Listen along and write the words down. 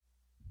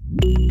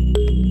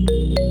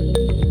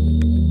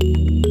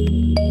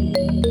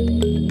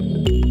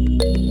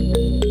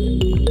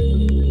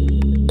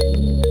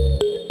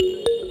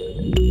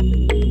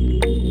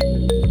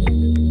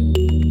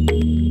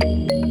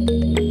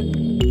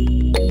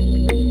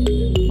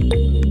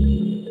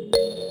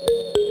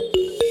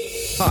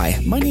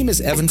name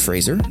is Evan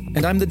Fraser,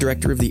 and I'm the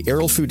director of the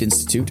Arrell Food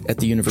Institute at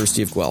the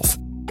University of Guelph.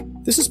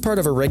 This is part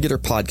of a regular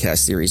podcast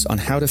series on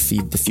how to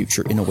feed the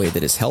future in a way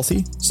that is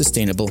healthy,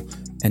 sustainable,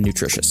 and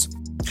nutritious.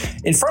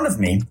 In front of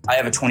me, I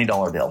have a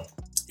 $20 bill.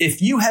 If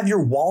you have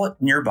your wallet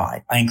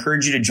nearby, I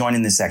encourage you to join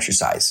in this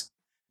exercise.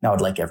 Now, I'd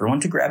like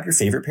everyone to grab your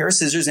favorite pair of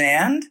scissors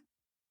and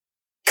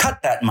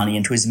cut that money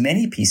into as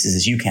many pieces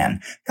as you can.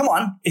 Come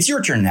on, it's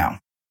your turn now.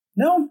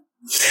 No?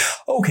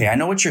 Okay, I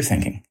know what you're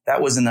thinking.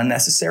 That was an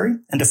unnecessary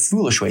and a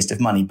foolish waste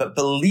of money, but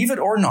believe it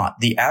or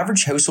not, the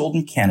average household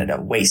in Canada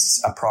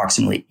wastes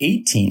approximately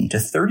 $18 to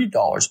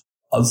 $30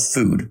 of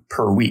food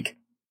per week.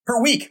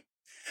 Per week!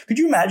 Could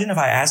you imagine if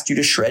I asked you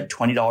to shred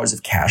 $20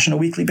 of cash on a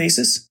weekly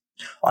basis?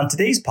 On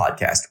today's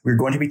podcast, we're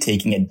going to be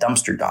taking a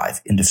dumpster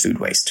dive into food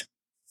waste.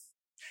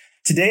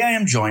 Today, I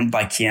am joined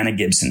by Kiana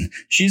Gibson.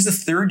 She is a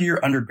third-year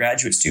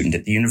undergraduate student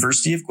at the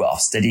University of Guelph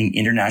studying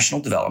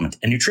international development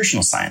and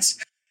nutritional science.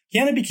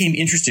 Kiana became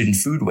interested in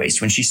food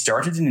waste when she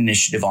started an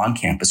initiative on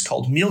campus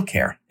called Meal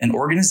Care, an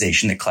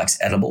organization that collects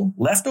edible,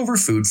 leftover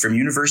food from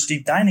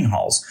university dining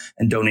halls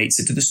and donates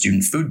it to the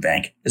student food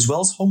bank, as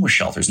well as homeless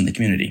shelters in the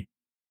community.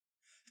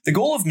 The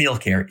goal of Meal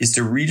Care is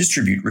to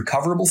redistribute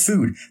recoverable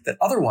food that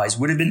otherwise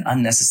would have been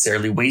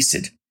unnecessarily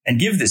wasted and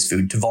give this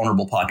food to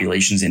vulnerable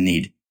populations in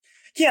need.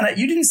 Kiana,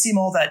 you didn't seem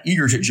all that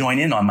eager to join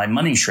in on my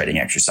money shredding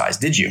exercise,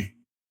 did you?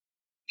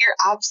 You're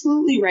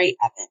absolutely right,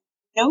 Evan.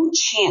 No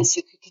chance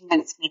you could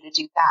convince me to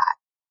do that.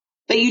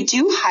 But you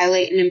do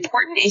highlight an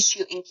important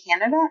issue in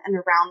Canada and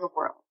around the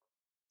world: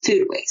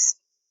 food waste.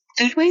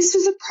 Food waste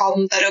is a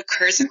problem that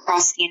occurs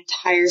across the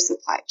entire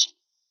supply chain.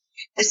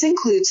 This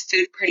includes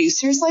food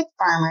producers like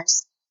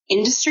farmers,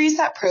 industries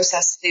that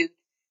process food,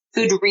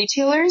 food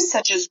retailers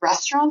such as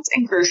restaurants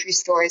and grocery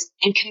stores,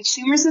 and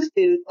consumers of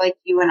food like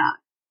you and I.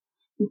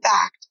 In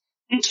fact,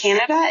 in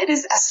Canada, it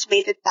is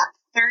estimated that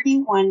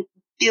 $31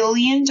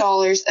 billion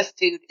of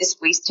food is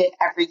wasted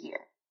every year.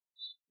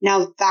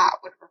 Now that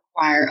would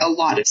require a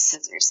lot of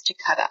scissors to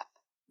cut up.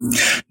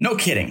 No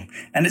kidding.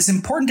 And it's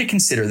important to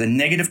consider the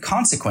negative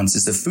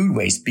consequences of food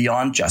waste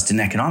beyond just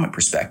an economic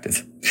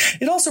perspective.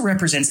 It also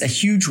represents a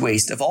huge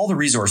waste of all the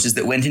resources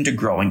that went into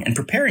growing and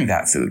preparing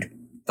that food.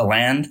 The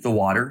land, the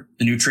water,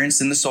 the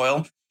nutrients in the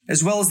soil,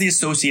 as well as the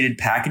associated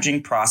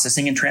packaging,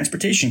 processing, and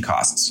transportation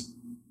costs.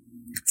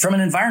 From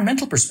an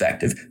environmental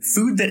perspective,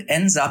 food that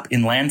ends up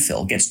in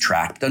landfill gets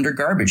trapped under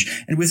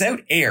garbage and without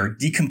air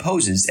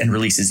decomposes and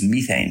releases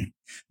methane.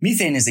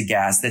 Methane is a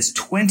gas that's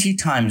 20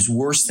 times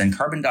worse than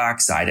carbon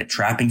dioxide at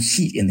trapping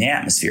heat in the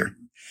atmosphere.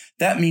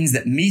 That means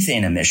that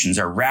methane emissions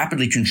are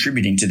rapidly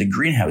contributing to the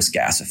greenhouse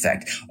gas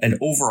effect and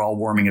overall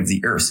warming of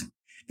the earth.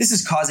 This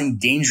is causing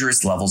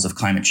dangerous levels of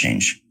climate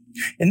change.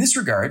 In this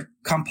regard,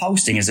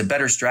 composting is a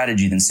better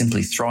strategy than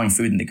simply throwing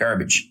food in the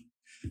garbage.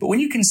 But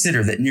when you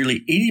consider that nearly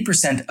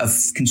 80% of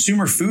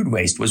consumer food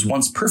waste was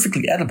once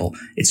perfectly edible,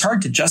 it's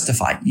hard to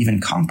justify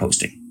even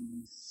composting.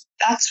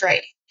 That's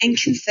right. And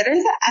consider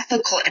the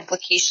ethical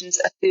implications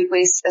of food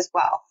waste as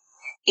well.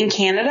 In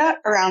Canada,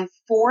 around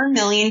 4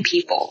 million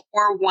people,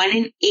 or 1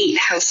 in 8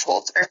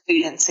 households, are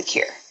food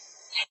insecure.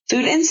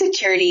 Food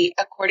insecurity,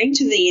 according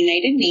to the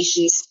United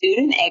Nations Food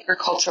and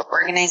Agriculture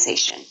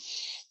Organization,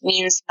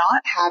 means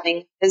not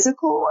having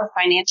physical or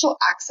financial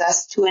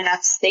access to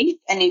enough safe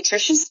and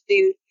nutritious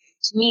food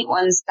to meet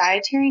one's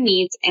dietary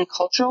needs and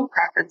cultural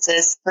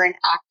preferences for an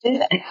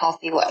active and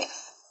healthy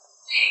life.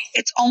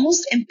 It's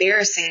almost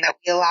embarrassing that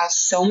we allow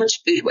so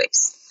much food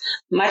waste,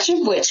 much of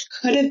which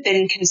could have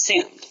been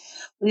consumed,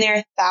 when there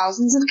are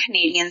thousands of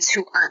Canadians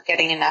who aren't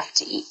getting enough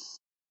to eat.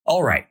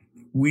 All right.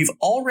 We've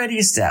already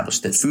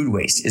established that food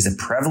waste is a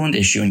prevalent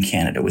issue in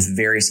Canada with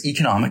various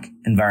economic,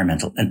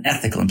 environmental, and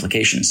ethical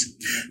implications.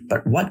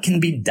 But what can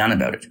be done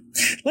about it?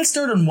 Let's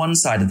start on one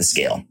side of the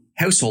scale: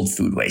 household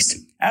food waste.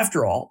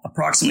 After all,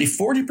 approximately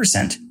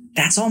 40%,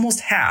 that's almost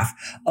half,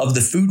 of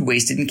the food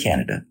wasted in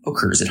Canada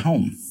occurs at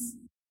home.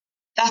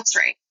 That's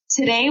right.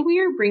 Today we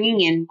are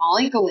bringing in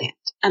Molly Gallant,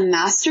 a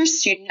master's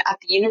student at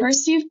the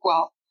University of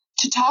Guelph,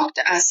 to talk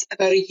to us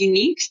about a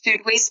unique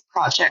food waste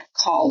project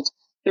called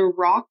the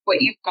Rock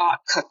What You've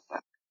Got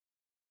Cookbook.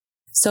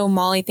 So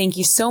Molly, thank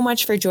you so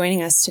much for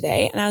joining us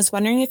today. And I was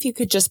wondering if you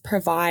could just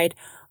provide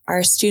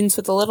our students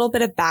with a little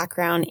bit of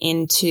background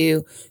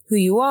into who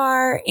you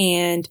are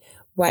and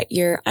what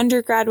your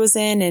undergrad was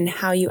in and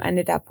how you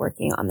ended up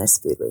working on this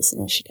food waste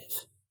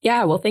initiative.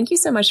 Yeah, well, thank you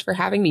so much for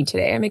having me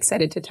today. I'm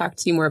excited to talk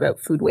to you more about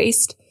food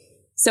waste.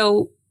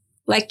 So,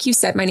 like you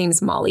said, my name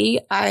is Molly.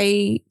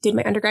 I did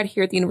my undergrad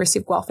here at the University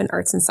of Guelph in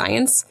Arts and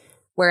Science,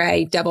 where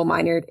I double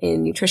minored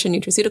in nutrition,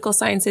 nutraceutical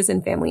sciences,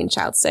 and family and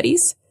child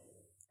studies.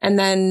 And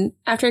then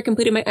after I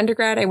completed my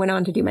undergrad, I went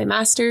on to do my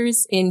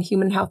master's in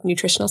human health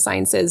nutritional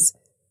sciences.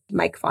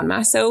 Mike Von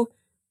Masso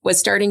was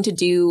starting to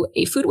do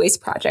a food waste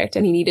project,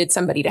 and he needed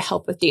somebody to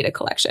help with data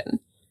collection.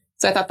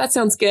 So I thought, that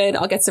sounds good.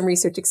 I'll get some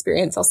research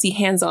experience. I'll see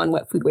hands-on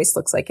what food waste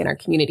looks like in our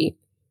community.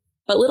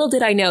 But little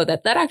did I know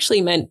that actually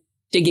meant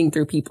digging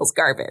through people's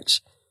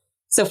garbage.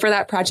 So for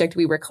that project,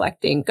 we were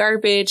collecting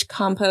garbage,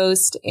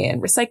 compost,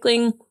 and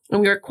recycling,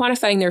 and we were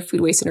quantifying their food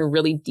waste in a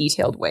really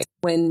detailed way.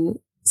 When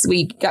So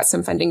we got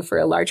some funding for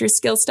a larger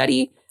scale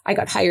study. I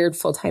got hired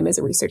full-time as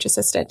a research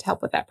assistant to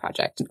help with that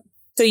project.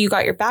 So you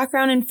got your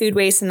background in food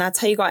waste, and that's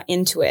how you got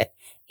into it.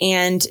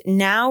 And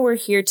now we're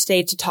here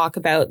today to talk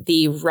about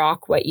the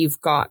Rock What You've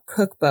Got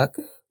cookbook.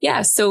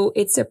 Yeah, so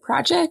it's a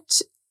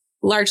project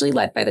largely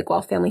led by the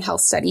Guelph Family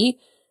Health Study.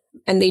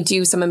 And they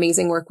do some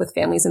amazing work with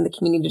families in the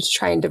community to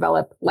try and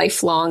develop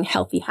lifelong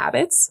healthy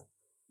habits.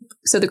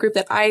 So the group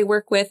that I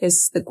work with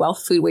is the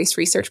Guelph Food Waste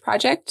Research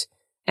Project.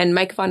 And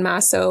Mike Von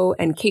Masso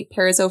and Kate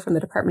Perizzo from the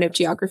Department of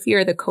Geography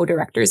are the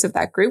co-directors of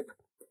that group.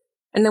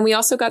 And then we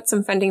also got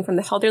some funding from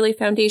the Helderly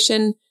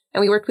Foundation.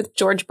 And we worked with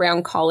George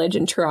Brown College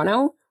in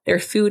Toronto, their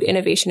food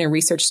innovation and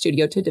research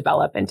studio, to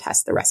develop and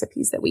test the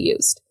recipes that we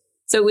used.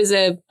 So it was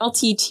a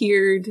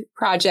multi-tiered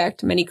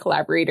project, many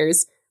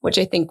collaborators, which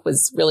I think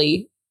was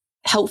really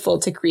helpful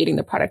to creating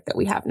the product that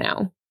we have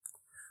now.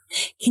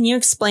 Can you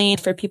explain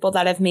for people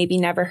that have maybe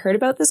never heard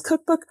about this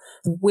cookbook,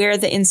 where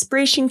the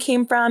inspiration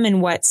came from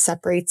and what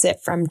separates it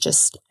from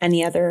just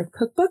any other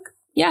cookbook?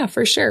 Yeah,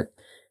 for sure.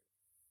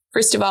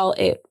 First of all,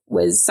 it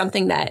was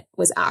something that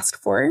was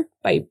asked for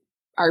by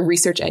our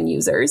research end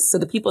users. So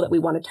the people that we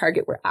want to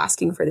target were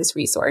asking for this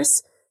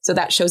resource. So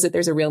that shows that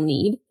there's a real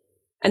need.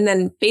 And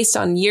then based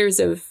on years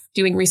of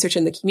doing research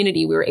in the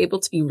community, we were able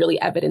to be really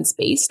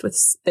evidence-based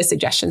with the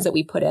suggestions that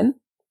we put in.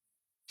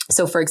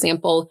 So for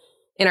example,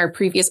 in our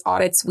previous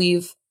audits,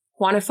 we've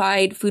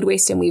quantified food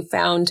waste and we've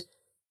found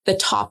the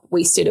top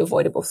wasted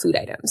avoidable food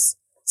items.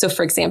 So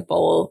for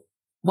example,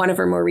 one of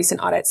our more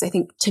recent audits, I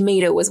think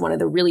tomato was one of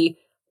the really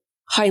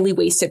highly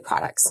wasted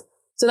products.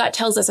 So that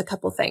tells us a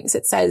couple things.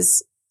 It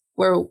says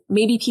where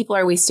maybe people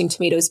are wasting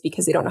tomatoes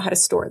because they don't know how to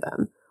store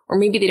them, or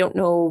maybe they don't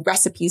know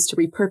recipes to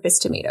repurpose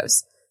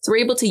tomatoes. So we're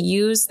able to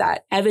use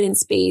that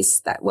evidence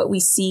base, that what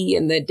we see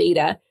in the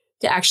data,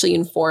 to actually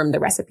inform the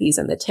recipes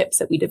and the tips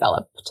that we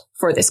developed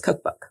for this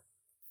cookbook.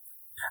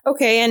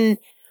 Okay. And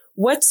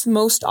what's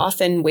most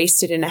often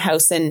wasted in a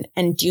house, and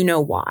do you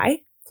know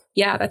why?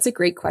 Yeah, that's a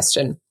great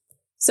question.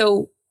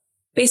 So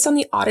based on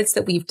the audits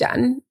that we've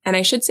done, and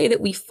I should say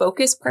that we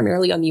focus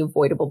primarily on the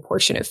avoidable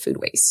portion of food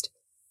waste.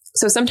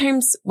 So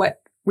sometimes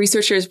what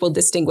researchers will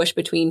distinguish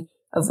between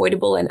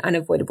avoidable and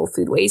unavoidable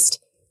food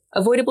waste.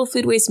 Avoidable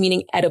food waste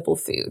meaning edible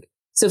food.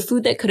 So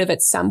food that could have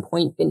at some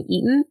point been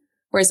eaten,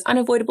 whereas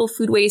unavoidable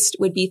food waste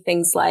would be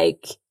things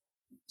like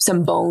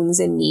some bones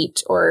in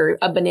meat or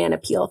a banana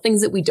peel,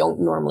 things that we don't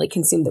normally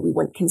consume that we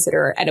wouldn't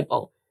consider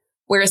edible.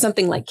 Whereas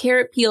something like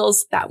carrot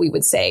peels, that we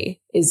would say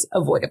is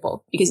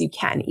avoidable because you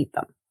can eat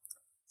them.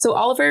 So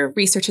all of our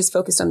research is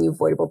focused on the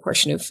avoidable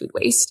portion of food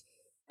waste.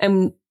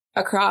 And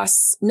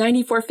across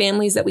 94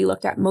 families that we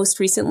looked at most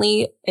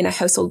recently in a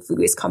household food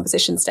waste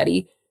composition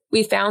study,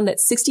 we found that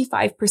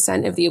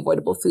 65% of the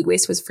avoidable food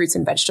waste was fruits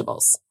and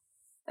vegetables.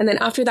 And then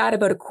after that,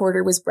 about a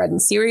quarter was bread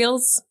and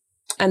cereals.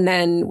 And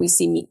then we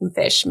see meat and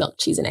fish, milk,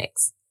 cheese, and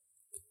eggs.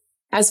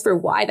 As for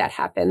why that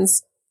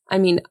happens, I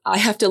mean, I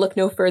have to look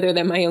no further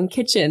than my own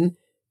kitchen.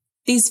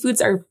 These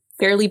foods are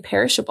fairly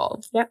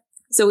perishable. Yep.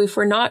 So if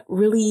we're not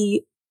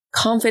really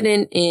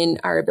confident in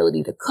our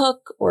ability to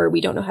cook, or we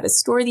don't know how to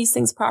store these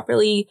things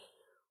properly,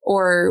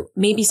 or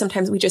maybe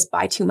sometimes we just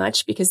buy too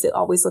much because it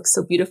always looks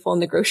so beautiful in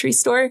the grocery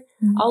store,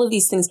 all of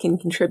these things can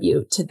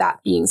contribute to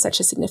that being such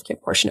a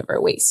significant portion of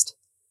our waste.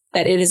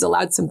 That it has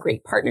allowed some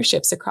great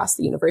partnerships across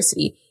the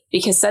university,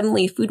 because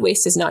suddenly food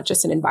waste is not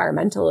just an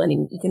environmental and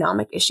an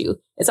economic issue.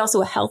 It's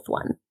also a health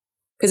one,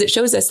 because it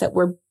shows us that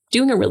we're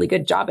doing a really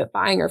good job at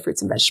buying our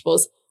fruits and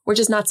vegetables. We're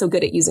just not so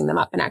good at using them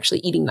up and actually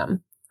eating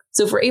them.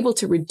 So if we're able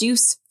to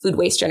reduce food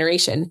waste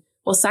generation,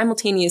 we'll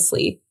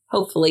simultaneously,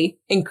 hopefully,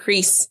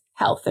 increase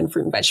health and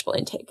fruit and vegetable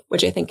intake,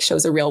 which I think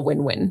shows a real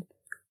win-win.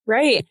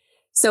 Right.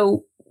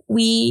 So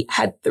we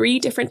had 3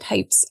 different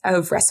types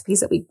of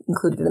recipes that we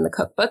included in the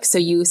cookbook. So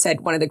you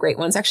said one of the great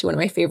ones, actually one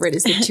of my favorite,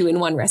 is the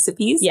 2-in-1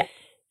 recipes. Yeah.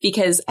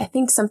 Because I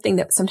think something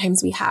that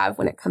sometimes we have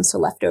when it comes to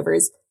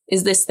leftovers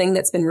is this thing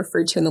that's been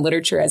referred to in the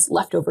literature as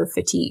leftover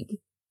fatigue.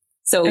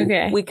 So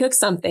we cook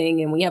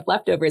something and we have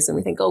leftovers and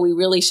we think, oh, we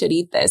really should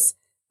eat this.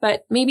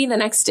 But maybe the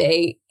next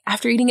day,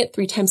 after eating it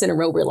 3 times in a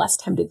row, we're less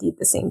tempted to eat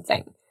the same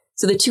thing.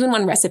 So the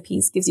 2-in-1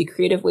 recipes gives you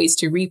creative ways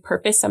to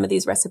repurpose some of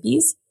these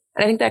recipes.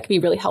 And I think that can be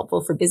really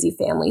helpful for busy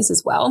families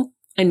as well,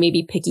 and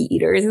maybe picky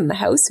eaters in the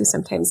house who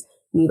sometimes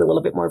need a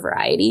little bit more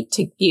variety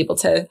to be able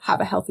to have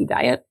a healthy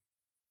diet.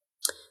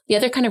 The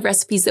other kind of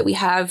recipes that we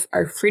have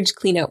are fridge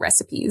clean out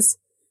recipes.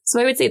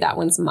 So I would say that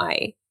one's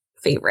my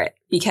favorite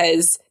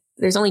because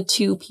there's only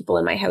 2 people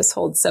in my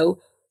household. So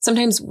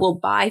sometimes we'll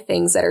buy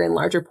things that are in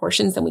larger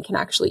portions than we can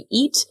actually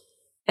eat.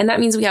 And that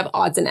means we have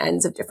odds and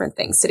ends of different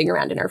things sitting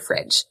around in our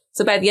fridge.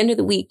 So by the end of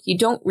the week, you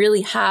don't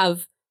really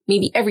have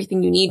maybe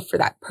everything you need for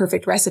that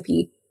perfect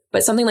recipe.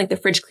 But something like the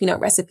fridge clean out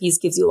recipes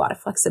gives you a lot of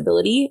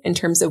flexibility in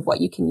terms of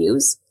what you can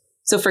use.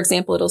 So for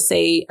example, it'll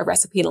say a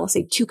recipe and it'll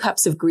say 2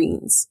 cups of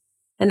greens.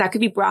 And that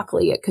could be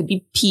broccoli. It could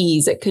be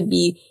peas. It could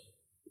be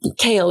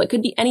kale. It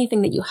could be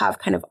anything that you have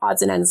kind of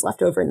odds and ends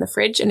left over in the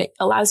fridge. And it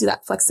allows you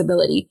that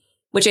flexibility,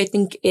 which I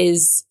think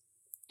is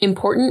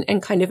important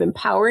and kind of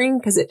empowering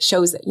because it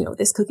shows that,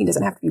 this cooking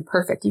doesn't have to be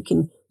perfect. You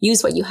can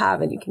use what you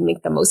have and you can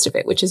make the most of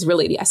it, which is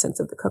really the essence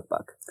of the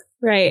cookbook.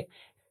 Right.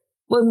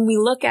 When we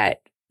look at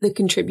the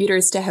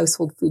contributors to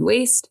household food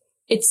waste,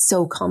 it's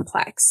so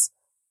complex.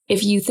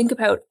 If you think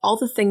about all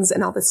the things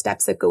and all the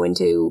steps that go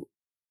into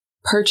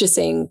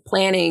purchasing,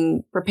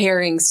 planning,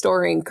 preparing,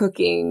 storing,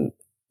 cooking,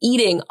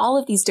 eating, all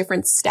of these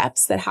different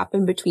steps that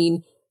happen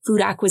between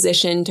food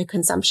acquisition to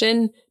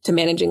consumption to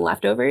managing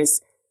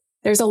leftovers,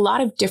 there's a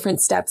lot of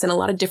different steps and a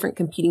lot of different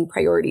competing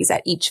priorities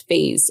at each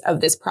phase of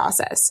this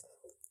process.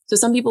 So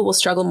some people will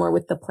struggle more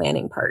with the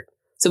planning part.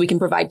 So we can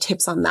provide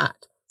tips on that.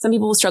 Some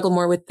people will struggle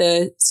more with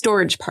the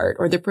storage part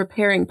or the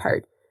preparing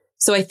part.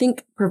 So I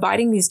think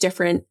providing these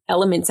different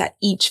elements at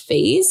each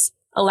phase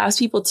allows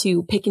people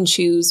to pick and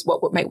choose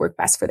what might work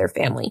best for their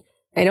family.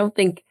 I don't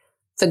think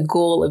the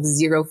goal of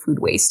zero food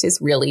waste is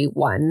really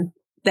one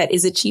that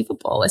is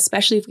achievable,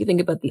 especially if we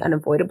think about the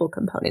unavoidable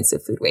components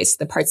of food waste,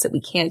 the parts that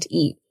we can't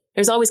eat.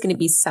 There's always going to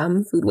be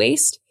some food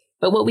waste,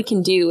 but what we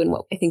can do and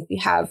what I think we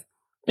have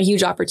a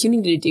huge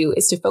opportunity to do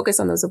is to focus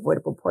on those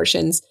avoidable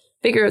portions,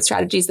 figure out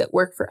strategies that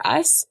work for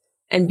us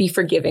and be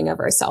forgiving of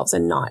ourselves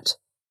and not,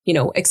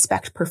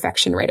 expect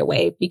perfection right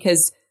away,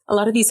 because a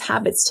lot of these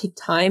habits take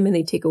time and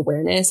they take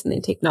awareness and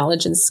they take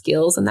knowledge and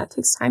skills, and that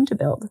takes time to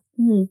build.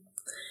 Mm-hmm.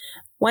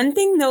 One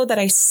thing, though, that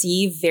I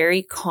see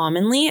very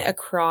commonly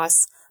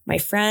across my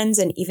friends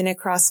and even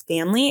across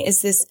family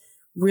is this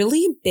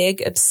really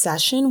big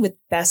obsession with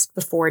best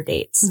before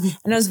dates. Mm-hmm.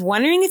 And I was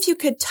wondering if you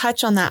could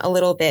touch on that a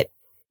little bit.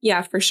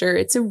 Yeah, for sure.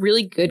 It's a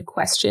really good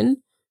question.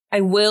 I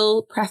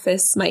will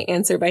preface my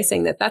answer by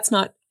saying that that's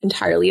not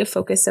entirely a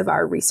focus of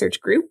our research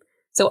group.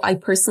 So I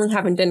personally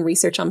haven't done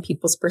research on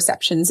people's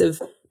perceptions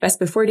of best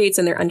before dates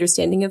and their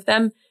understanding of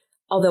them,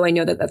 although I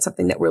know that that's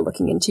something that we're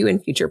looking into in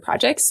future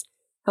projects.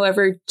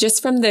 However,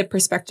 just from the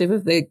perspective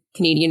of the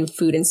Canadian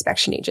Food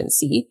Inspection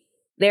Agency,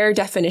 their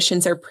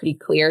definitions are pretty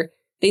clear.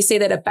 They say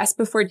that a best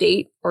before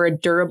date or a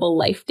durable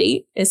life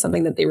date is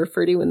something that they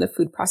refer to in the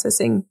food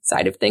processing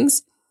side of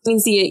things. It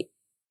means the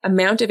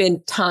amount of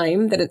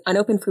time that an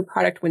unopened food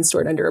product, when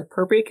stored under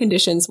appropriate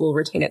conditions, will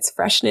retain its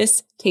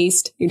freshness,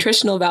 taste,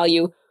 nutritional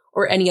value,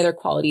 or any other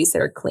qualities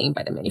that are claimed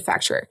by the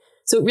manufacturer.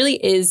 So it really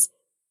is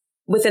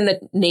within the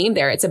name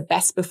there. It's a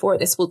best before.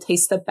 This will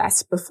taste the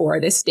best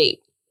before this date.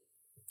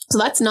 So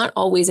that's not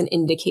always an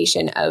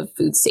indication of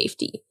food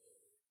safety.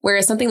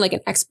 Whereas something like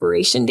an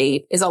expiration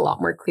date is a lot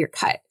more clear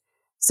cut.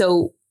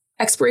 So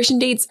expiration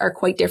dates are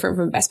quite different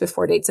from best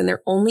before dates, and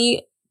they're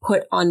only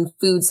put on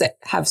foods that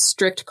have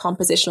strict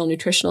compositional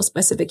nutritional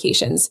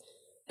specifications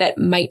that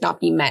might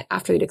not be met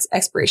after the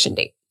expiration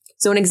date.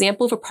 So an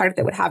example of a product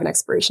that would have an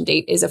expiration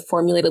date is a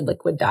formulated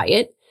liquid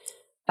diet,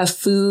 a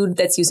food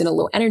that's used in a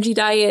low energy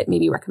diet,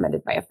 maybe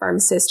recommended by a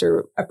pharmacist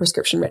or a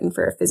prescription written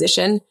for a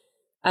physician,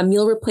 a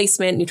meal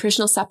replacement,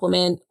 nutritional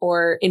supplement,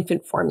 or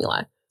infant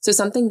formula. So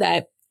something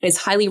that is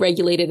highly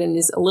regulated and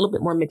is a little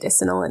bit more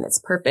medicinal in its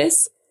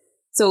purpose.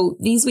 So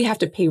these we have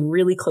to pay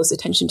really close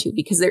attention to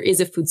because there is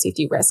a food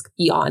safety risk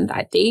beyond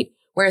that date.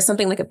 Whereas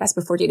something like a best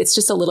before date, it's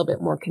just a little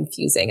bit more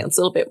confusing. It's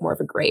a little bit more of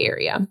a gray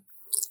area.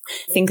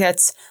 I think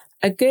that's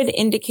a good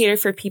indicator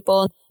for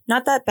people.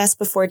 Not that best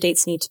before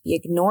dates need to be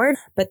ignored,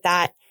 but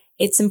that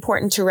it's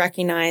important to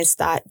recognize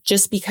that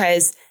just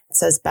because it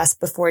says best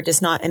before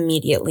does not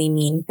immediately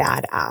mean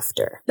bad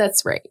after.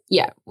 That's right.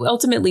 Yeah.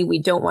 Ultimately, we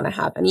don't want to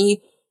have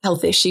any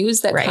health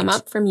issues that come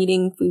up from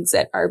eating foods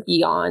that are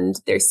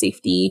beyond their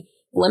safety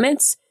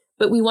limits,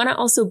 but we want to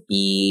also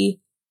be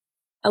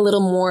a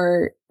little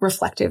more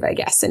reflective, I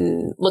guess,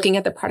 and looking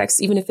at the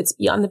products, even if it's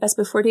beyond the best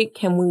before date.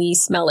 Can we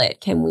smell it?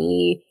 Can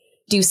we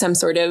do some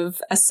sort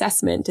of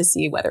assessment to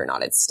see whether or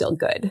not it's still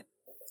good?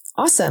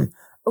 Awesome.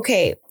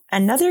 Okay.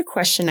 Another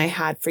question I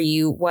had for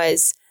you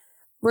was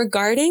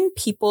regarding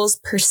people's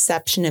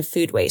perception of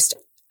food waste.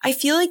 I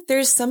feel like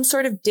there's some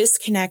sort of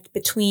disconnect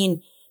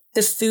between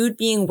the food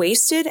being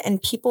wasted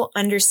and people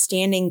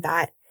understanding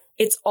that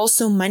it's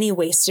also money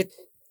wasted.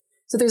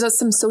 So there's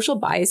some social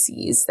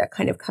biases that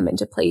kind of come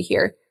into play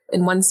here.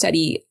 In one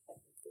study,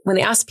 when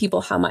they asked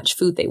people how much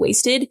food they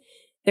wasted,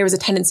 there was a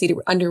tendency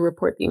to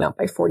underreport the amount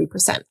by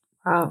 40%.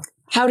 Wow.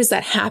 How does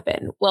that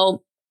happen?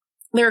 Well,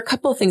 there are a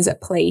couple of things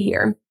at play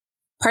here.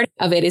 Part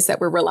of it is that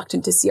we're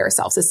reluctant to see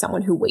ourselves as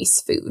someone who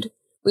wastes food.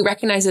 We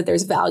recognize that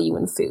there's value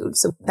in food.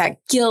 So that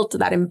guilt,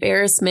 that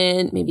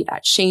embarrassment, maybe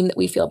that shame that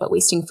we feel about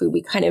wasting food,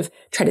 we kind of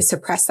try to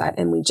suppress that.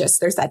 And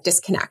there's that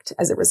disconnect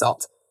as a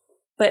result.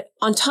 But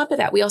on top of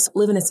that, we also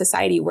live in a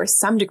society where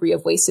some degree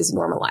of waste is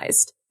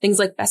normalized. Things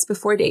like best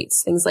before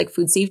dates, things like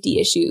food safety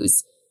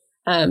issues.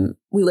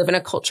 We live in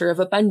a culture of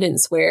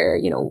abundance where,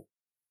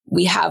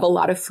 we have a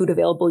lot of food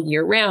available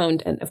year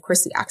round. And of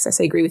course, the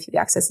access, I agree with you, the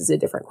access is a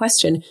different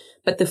question,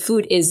 but the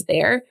food is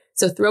there.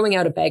 So throwing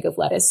out a bag of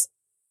lettuce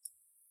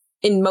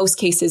in most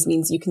cases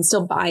means you can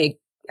still buy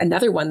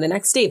another one the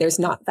next day. There's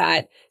not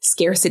that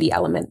scarcity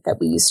element that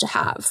we used to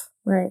have.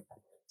 Right.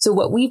 So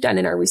what we've done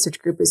in our research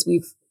group is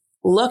we've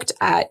looked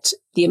at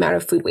the amount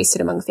of food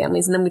wasted among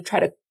families, and then we try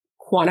to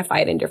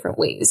quantify it in different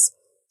ways.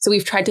 So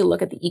we've tried to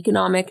look at the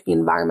economic, the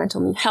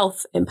environmental, and the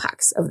health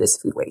impacts of this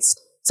food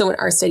waste. So in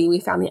our study, we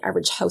found the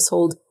average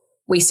household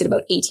wasted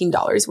about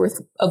 $18 worth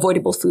of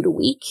avoidable food a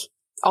week,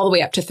 all the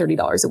way up to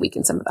 $30 a week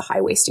in some of the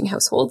high wasting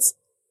households.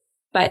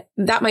 But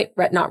that might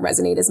not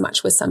resonate as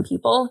much with some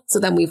people. So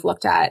then we've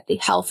looked at the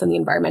health and the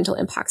environmental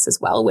impacts as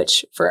well,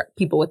 which for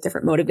people with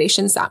different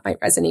motivations, that might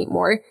resonate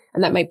more.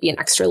 And that might be an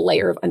extra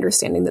layer of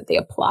understanding that they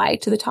apply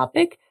to the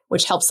topic,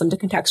 which helps them to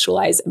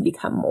contextualize and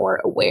become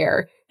more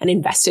aware and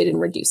invested in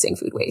reducing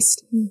food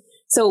waste.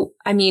 So,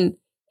 I mean,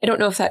 I don't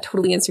know if that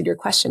totally answered your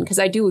question, because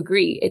I do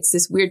agree. It's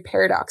this weird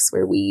paradox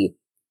where we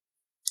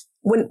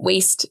wouldn't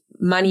waste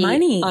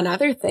money on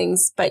other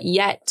things, but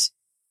yet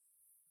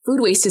food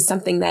waste is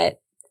something that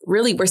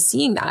really we're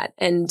seeing that.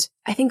 And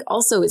I think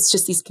also it's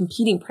just these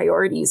competing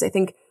priorities. I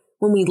think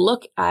when we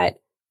look at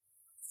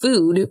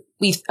food,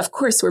 of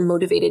course, we're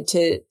motivated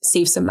to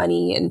save some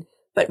money,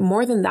 but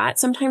more than that,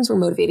 sometimes we're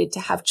motivated to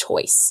have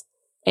choice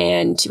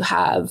and to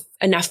have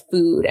enough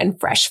food and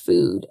fresh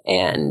food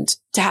and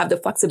to have the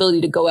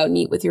flexibility to go out and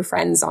eat with your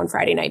friends on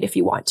Friday night if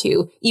you want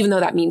to, even though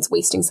that means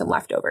wasting some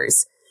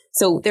leftovers.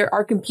 So there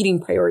are competing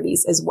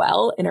priorities as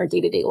well in our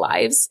day-to-day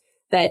lives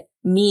that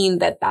mean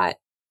that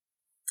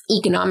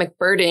economic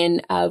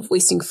burden of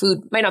wasting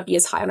food might not be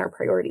as high on our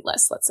priority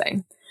list, let's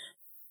say.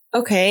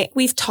 Okay.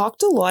 We've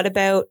talked a lot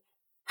about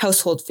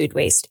household food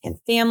waste and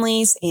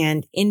families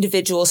and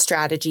individual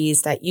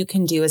strategies that you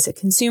can do as a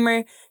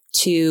consumer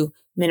to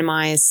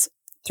minimize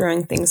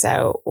throwing things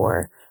out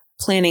or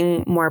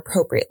planning more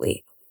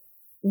appropriately.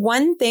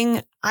 One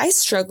thing I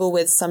struggle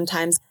with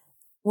sometimes,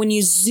 when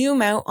you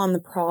zoom out on the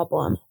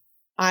problem,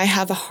 I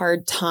have a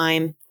hard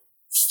time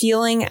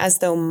feeling as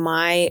though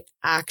my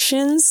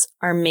actions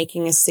are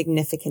making a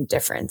significant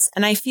difference.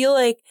 And I feel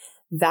like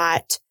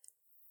that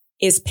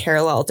is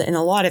paralleled in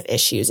a lot of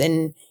issues.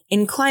 And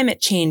in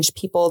climate change,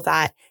 people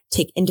that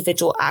take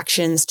individual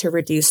actions to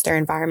reduce their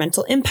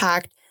environmental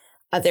impact,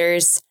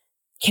 others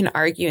can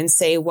argue and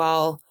say,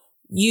 well,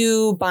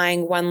 you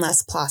buying one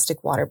less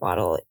plastic water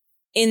bottle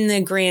in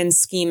the grand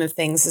scheme of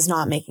things is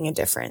not making a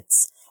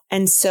difference.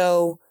 And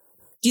so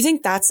do you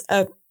think that's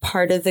a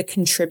part of the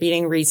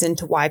contributing reason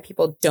to why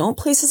people don't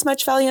place as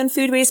much value on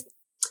food waste?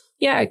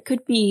 Yeah, it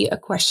could be a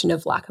question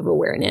of lack of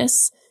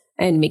awareness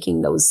and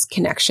making those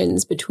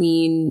connections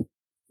between,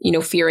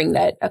 fearing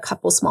that a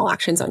couple small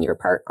actions on your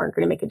part aren't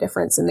going to make a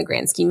difference in the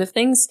grand scheme of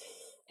things.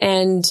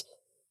 And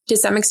to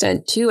some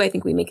extent, too, I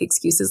think we make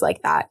excuses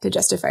like that to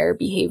justify our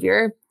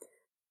behavior.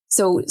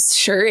 So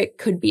sure, it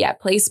could be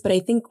at place, but I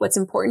think what's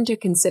important to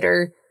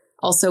consider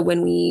also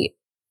when we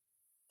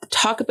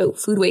talk about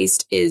food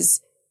waste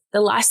is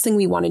the last thing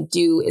we want to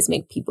do is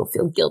make people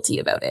feel guilty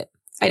about it.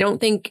 I don't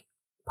think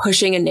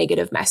pushing a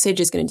negative message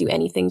is going to do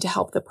anything to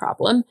help the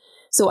problem.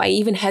 So I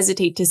even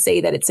hesitate to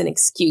say that it's an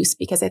excuse,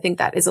 because I think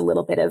that is a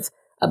little bit of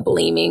a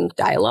blaming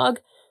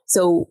dialogue.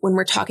 So when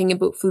we're talking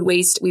about food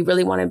waste, we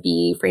really want to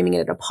be framing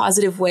it in a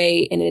positive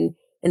way and in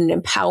an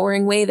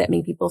empowering way that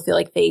make people feel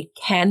like they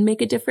can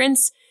make a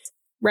difference.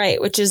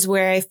 Right, which is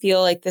where I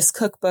feel like this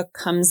cookbook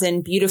comes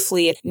in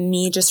beautifully.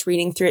 Me just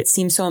reading through it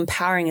seems so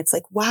empowering. It's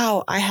like,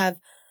 wow, I have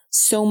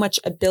so much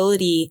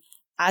ability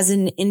as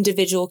an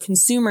individual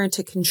consumer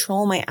to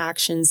control my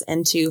actions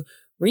and to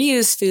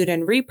reuse food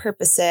and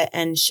repurpose it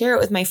and share it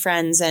with my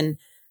friends. And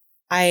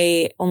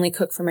I only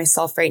cook for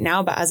myself right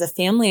now, but as a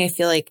family, I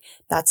feel like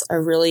that's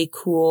a really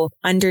cool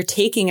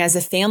undertaking as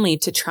a family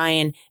to try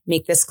and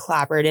make this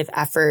collaborative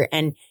effort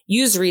and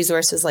use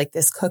resources like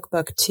this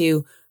cookbook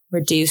to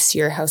reduce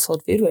your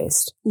household food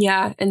waste.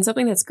 Yeah. And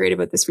something that's great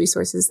about this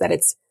resource is that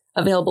it's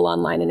available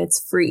online and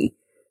it's free.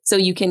 So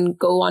you can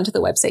go onto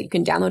the website, you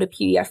can download a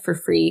PDF for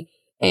free.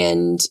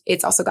 And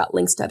it's also got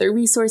links to other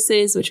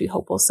resources, which we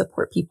hope will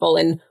support people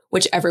in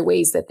whichever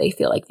ways that they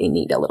feel like they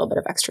need a little bit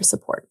of extra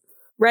support.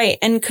 Right.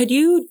 And could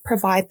you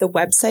provide the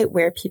website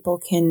where people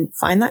can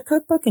find that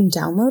cookbook and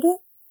download it?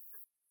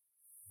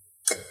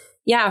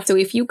 Yeah. So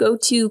if you go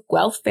to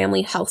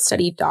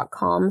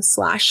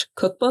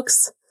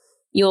guelphfamilyhealthstudy.com/cookbooks,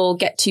 you'll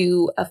get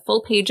to a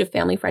full page of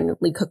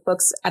family-friendly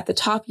cookbooks. At the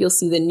top, you'll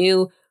see the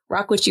new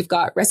Rock What You've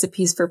Got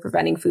recipes for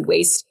preventing food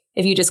waste.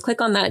 If you just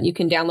click on that, you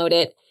can download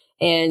it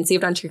and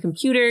save it onto your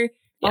computer.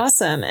 Yeah.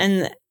 Awesome.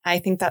 And I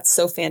think that's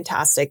so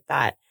fantastic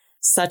that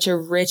such a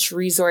rich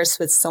resource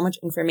with so much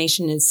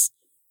information is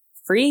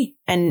free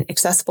and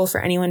accessible for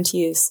anyone to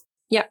use.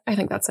 Yeah, I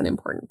think that's an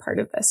important part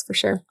of this for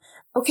sure.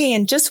 Okay.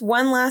 And just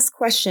one last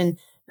question.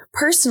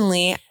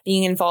 Personally,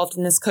 being involved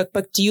in this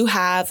cookbook, do you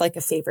have like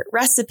a favorite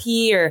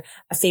recipe or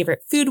a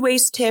favorite food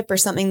waste tip or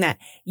something that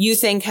you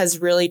think has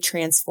really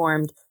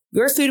transformed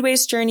your food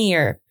waste journey?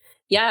 Or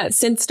yeah,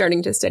 since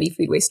starting to study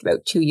food waste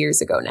about 2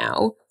 years ago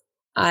now,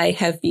 I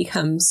have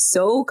become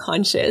so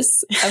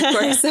conscious, of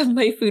course, of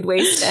my food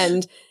waste.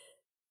 And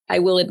I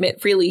will admit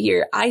freely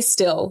here, I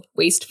still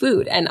waste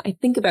food. And I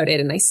think about it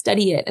and I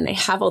study it and I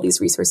have all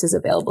these resources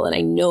available and I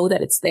know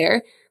that it's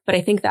there. But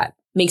I think that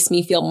makes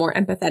me feel more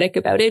empathetic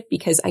about it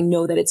because I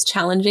know that it's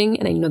challenging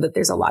and I know that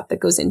there's a lot that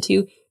goes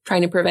into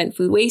trying to prevent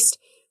food waste.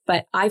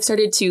 but I've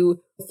started to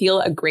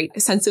feel a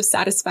great sense of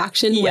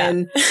satisfaction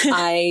when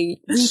I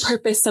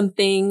repurpose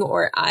something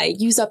or I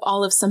use up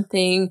all of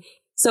something.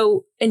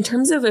 So in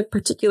terms of a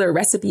particular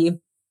recipe,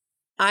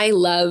 I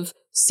love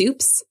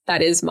soups.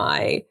 That is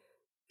my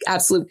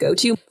absolute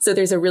go-to. So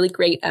there's a really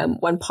great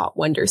One Pot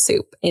Wonder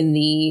soup in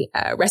the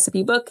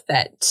recipe book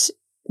that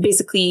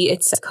basically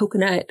it's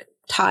coconut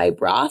Thai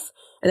broth.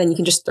 And then you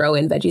can just throw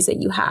in veggies that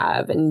you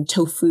have and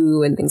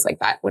tofu and things like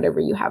that, whatever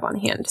you have on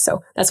hand.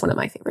 So that's one of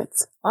my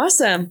favorites.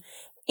 Awesome.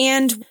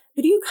 And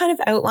could you kind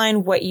of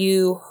outline what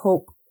you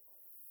hope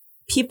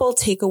people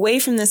take away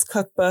from this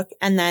cookbook,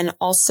 and then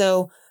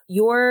also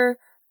your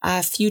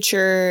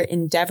future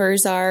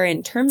endeavors are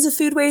in terms of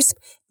food waste?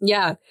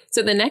 Yeah.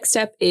 So the next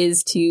step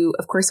is to,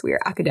 of course, we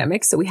are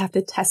academics, so we have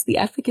to test the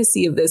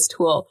efficacy of this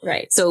tool.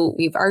 Right. So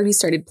we've already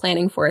started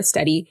planning for a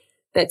study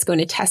that's going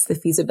to test the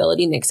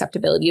feasibility and the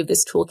acceptability of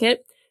this toolkit.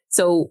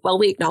 So while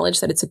we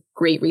acknowledge that it's a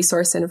great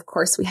resource, and of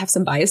course we have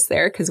some bias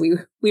there because we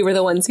were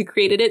the ones who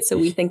created it, so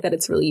we think that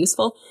it's really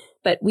useful,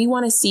 but we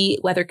want to see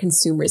whether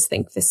consumers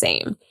think the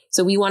same.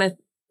 So we want to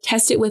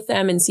test it with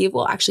them and see if it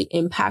will actually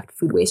impact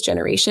food waste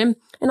generation,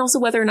 and also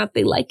whether or not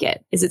they like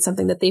it. Is it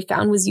something that they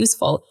found was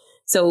useful?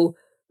 So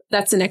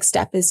that's the next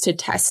step, is to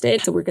test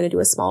it. So we're going to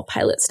do a small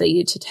pilot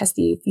study to test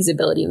the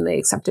feasibility and the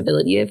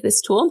acceptability of this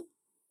tool,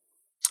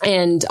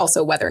 and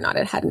also whether or not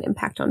it had an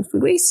impact on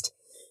food waste.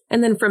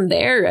 And then from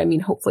there, I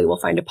mean, hopefully we'll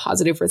find a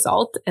positive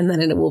result, and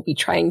then it will be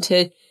trying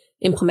to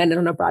implement it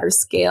on a broader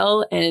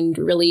scale and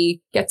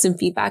really get some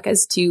feedback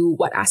as to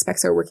what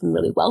aspects are working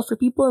really well for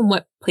people and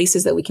what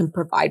places that we can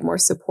provide more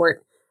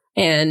support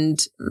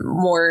and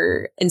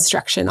more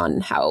instruction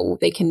on how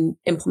they can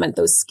implement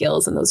those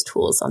skills and those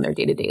tools on their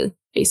day-to-day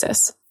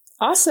basis.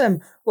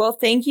 Awesome. Well,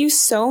 thank you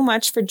so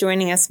much for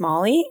joining us,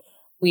 Molly.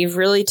 We've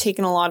really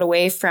taken a lot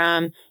away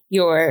from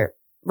your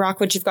Rock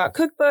What You've Got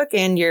cookbook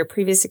and your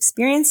previous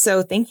experience.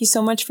 So thank you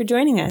so much for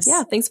joining us.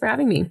 Yeah, thanks for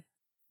having me.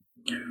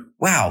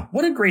 Wow,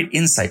 what a great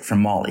insight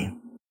from Molly.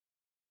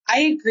 I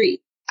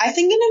agree. I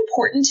think an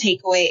important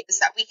takeaway is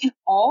that we can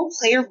all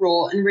play a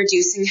role in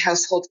reducing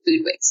household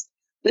food waste,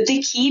 with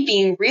the key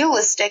being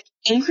realistic,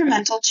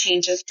 incremental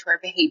changes to our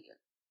behavior.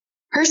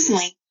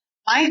 Personally,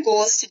 my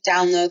goal is to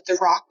download the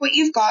Rock What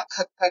You've Got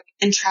cookbook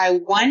and try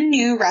one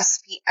new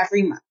recipe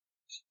every month,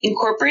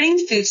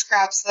 incorporating food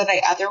scraps that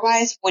I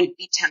otherwise wouldn't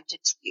be tempted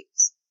to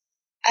use.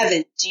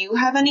 Evan, do you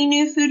have any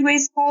new food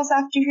waste goals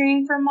after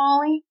hearing from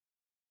Molly?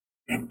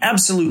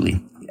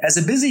 Absolutely. As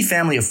a busy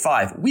family of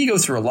 5, we go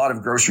through a lot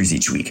of groceries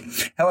each week.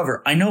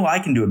 However, I know I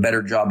can do a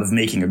better job of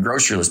making a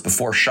grocery list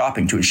before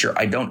shopping to ensure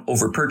I don't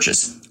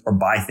overpurchase or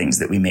buy things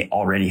that we may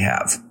already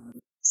have.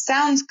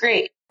 Sounds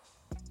great.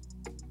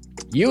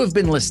 You have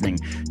been listening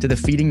to the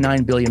Feeding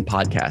 9 Billion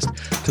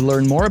podcast. To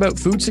learn more about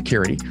food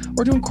security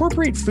or to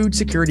incorporate food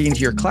security into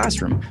your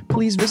classroom,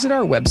 please visit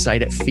our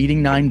website at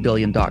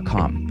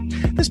feeding9billion.com.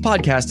 This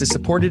podcast is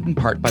supported in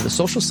part by the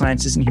Social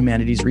Sciences and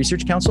Humanities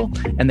Research Council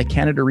and the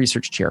Canada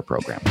Research Chair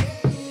Program.